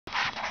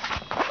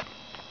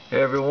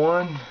Hey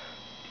everyone,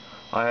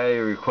 I had a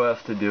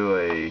request to do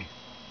a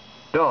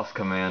DOS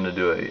command to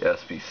do a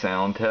SB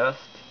sound test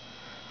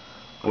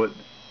with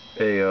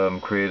a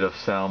Creative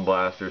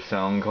SoundBlaster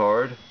sound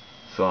card.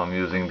 So I'm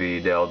using the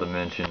Dell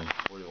Dimension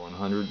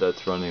 4100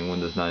 that's running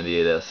Windows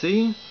 98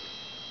 SE.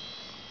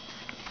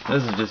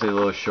 This is just a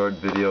little short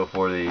video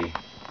for the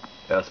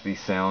SB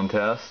sound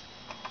test.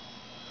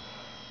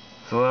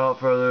 So without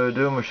further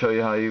ado, I'm going to show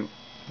you how you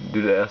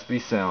do the SB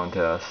sound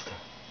test.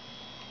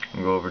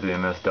 Go over to the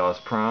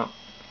MS-DOS prompt,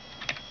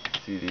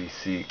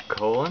 cdc:/cd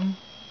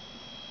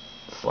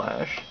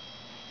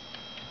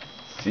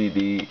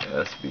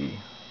SB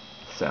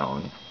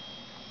sound,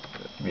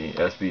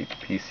 SB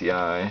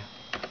PCI.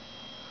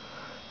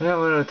 And I'm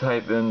going to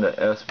type in the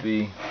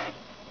SB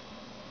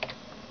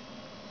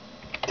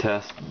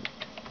test.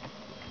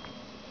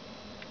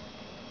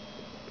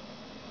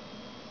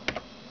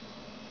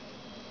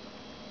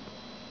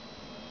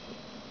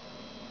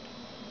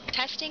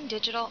 Testing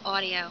digital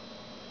audio.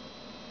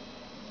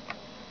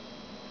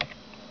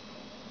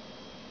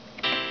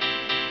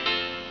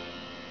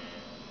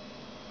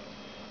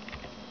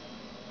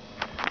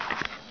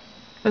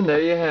 And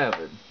there you have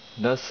it.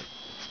 That's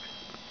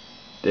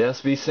the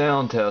SB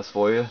sound test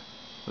for you.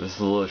 This is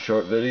a little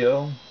short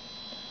video.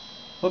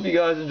 Hope you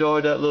guys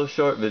enjoyed that little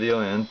short video,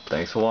 and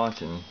thanks for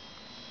watching.